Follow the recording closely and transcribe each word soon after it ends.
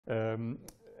Um,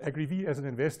 Agri-Vie as an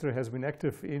investor has been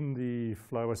active in the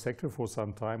flour sector for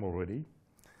some time already.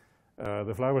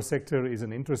 The flour sector is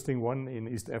an interesting one in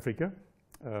East Africa.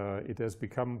 It has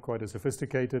become quite a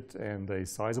sophisticated and a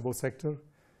sizable sector.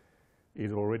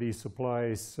 It already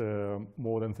supplies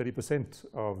more than 30%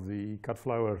 of the cut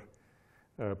flour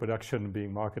production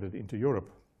being marketed into Europe.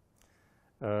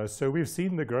 So we've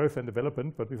seen the growth and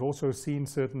development, but we've also seen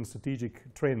certain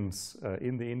strategic trends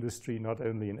in the industry, not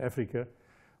only in Africa,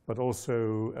 but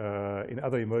also in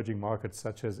other emerging markets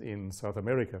such as in South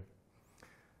America.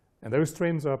 And those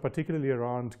trends are particularly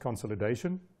around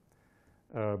consolidation,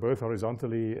 both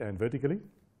horizontally and vertically.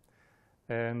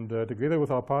 And together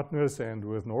with our partners and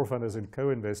with Norfund as a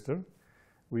co-investor,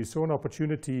 we saw an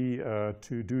opportunity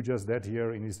to do just that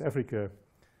here in East Africa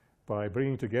by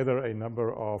bringing together a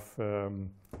number of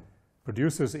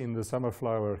producers in the summer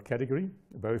flour category,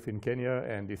 both in Kenya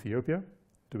and Ethiopia,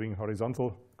 doing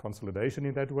horizontal consolidation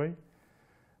in that way,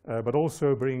 but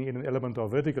also bringing in an element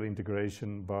of vertical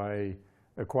integration by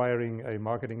acquiring a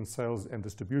marketing, sales, and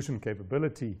distribution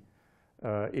capability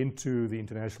into the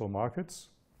international markets.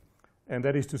 And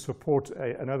that is to support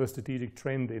another strategic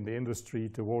trend in the industry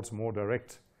towards more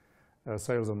direct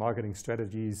sales and marketing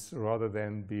strategies rather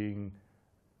than being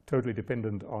totally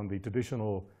dependent on the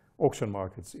traditional auction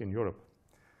markets in Europe.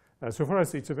 So for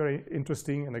us, it's a very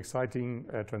interesting and exciting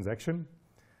transaction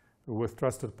with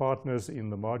trusted partners in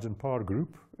the Marginpar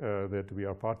group that we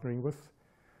are partnering with.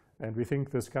 And we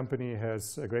think this company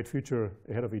has a great future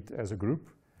ahead of it as a group,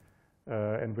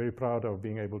 and very proud of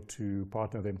being able to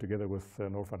partner them together with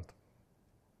Norfund.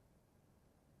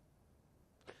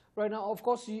 Right now, of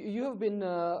course, you have been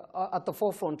at the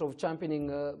forefront of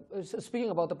championing, speaking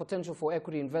about the potential for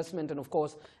equity investment and, of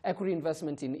course, equity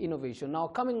investment in innovation. Now,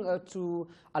 coming to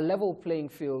a level playing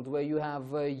field where you have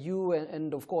you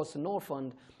and, of course,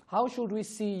 Norfund, how should we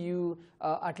see you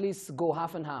at least go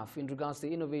half and half in regards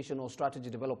to innovation or strategy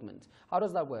development? How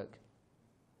does that work?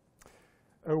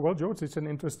 Well, George, it's an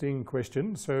interesting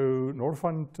question. So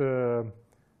Norfund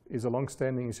is a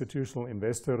long-standing institutional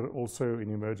investor also in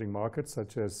emerging markets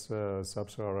such as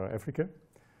Sub-Saharan Africa.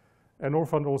 And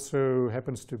Norfund also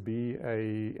happens to be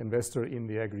an investor in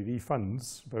the Agri-Vie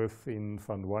funds, both in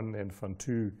Fund 1 and Fund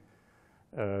 2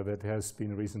 that has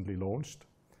been recently launched.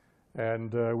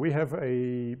 And we have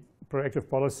a proactive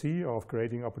policy of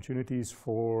creating opportunities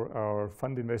for our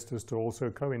fund investors to also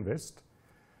co-invest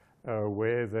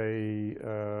where they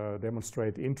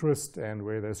demonstrate interest and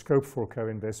where there's scope for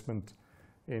co-investment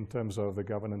in terms of the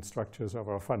governance structures of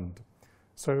our fund.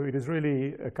 So it is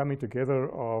really a coming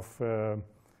together of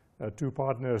two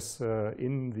partners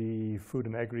in the food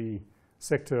and agri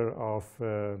sector of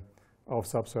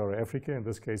Sub-Saharan Africa, in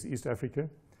this case East Africa,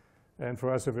 and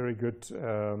for us a very good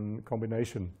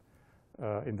combination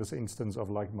in this instance of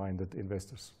like-minded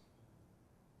investors.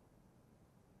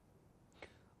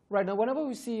 Right. Now, whenever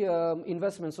we see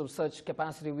investments of such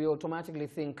capacity, we automatically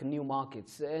think new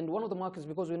markets. And one of the markets,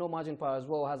 because we know Marginpar as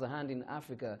well has a hand in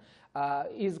Africa,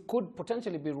 could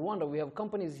potentially be Rwanda. We have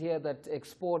companies here that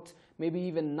export maybe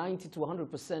even 90 to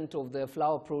 100% of their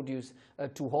flour produce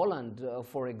to Holland,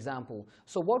 for example.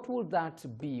 So what would that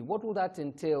be? What would that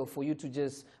entail for you to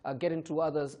just get into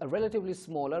others, a relatively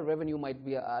smaller, revenue might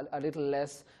be a little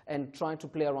less, and try to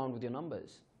play around with your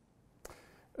numbers?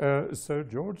 So,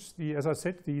 George, as I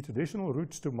said, the traditional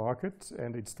routes to market,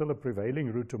 and it's still a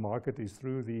prevailing route to market, is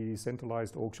through the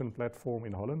centralized auction platform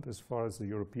in Holland as far as the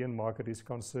European market is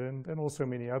concerned, and also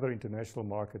many other international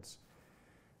markets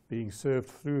being served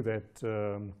through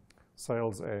that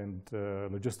sales and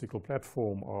logistical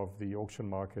platform of the auction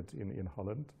market in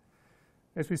Holland.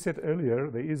 As we said earlier,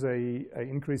 there is an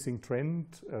increasing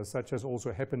trend, such as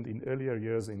also happened in earlier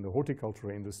years in the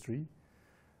horticultural industry,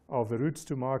 of the routes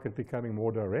to market becoming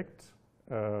more direct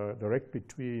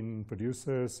between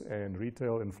producers and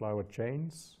retail and flour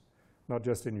chains, not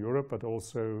just in Europe, but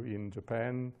also in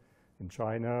Japan, in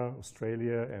China,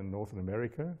 Australia, and North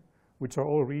America, which are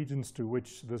all regions to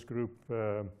which this group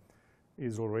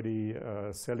is already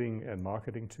selling and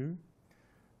marketing to.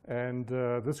 And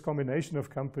this combination of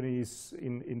companies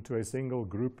into a single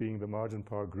group, being the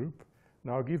Marginpar group,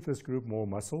 now gives this group more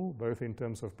muscle, both in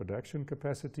terms of production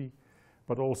capacity,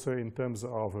 but also in terms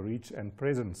of reach and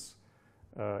presence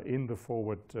in the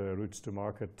forward routes to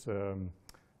market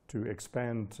to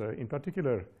expand, in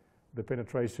particular, the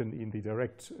penetration in the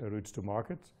direct routes to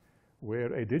market,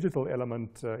 where a digital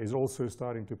element is also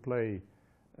starting to play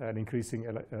an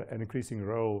increasing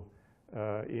role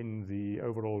in the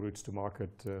overall routes to market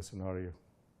scenario.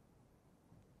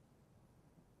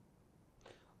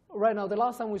 Right now, the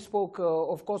last time we spoke,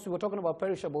 of course, we were talking about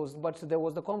perishables, but there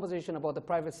was the conversation about the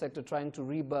private sector trying to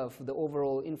rebirth the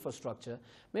overall infrastructure.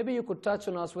 Maybe you could touch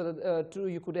on us, whether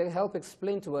you could help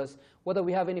explain to us whether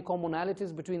we have any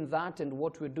commonalities between that and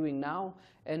what we're doing now,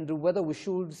 and whether we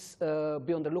should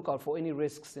be on the lookout for any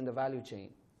risks in the value chain.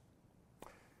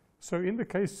 So in the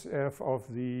case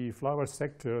of the flower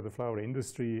sector, the flower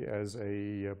industry as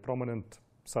a prominent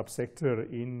subsector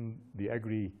in the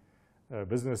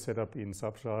agri-business setup in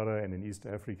Sub-Sahara and in East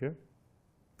Africa,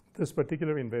 this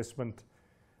particular investment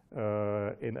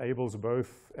enables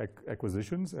both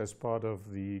acquisitions as part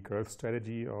of the growth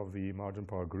strategy of the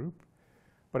Marginpar Group,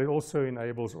 but it also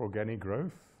enables organic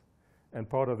growth, and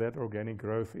part of that organic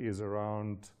growth is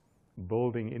around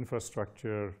building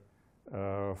infrastructure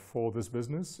for this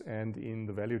business and in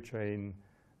the value chain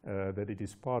that it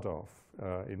is part of,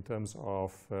 in terms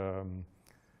of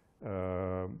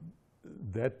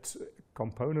that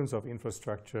components of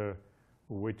infrastructure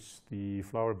which the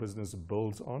flower business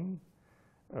builds on,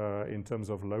 in terms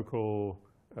of local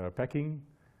packing.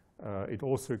 It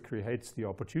also creates the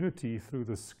opportunity through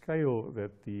the scale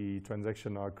that the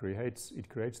transaction now creates. It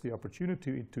creates the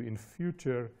opportunity to in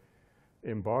future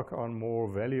embark on more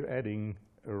value adding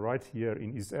right here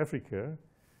in East Africa,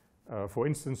 for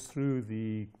instance through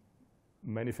the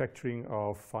manufacturing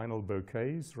of final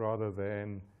bouquets rather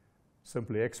than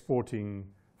simply exporting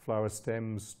flower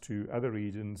stems to other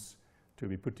regions to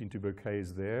be put into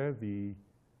bouquets there. The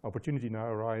opportunity now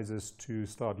arises to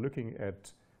start looking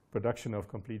at production of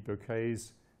complete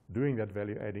bouquets, doing that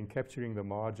value adding, capturing the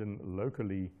margin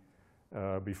locally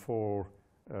before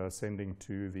sending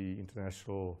to the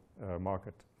international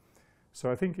market. So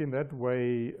I think in that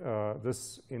way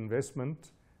this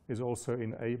investment is also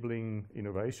enabling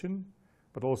innovation,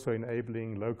 but also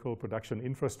enabling local production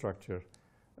infrastructure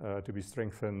to be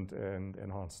strengthened and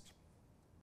enhanced.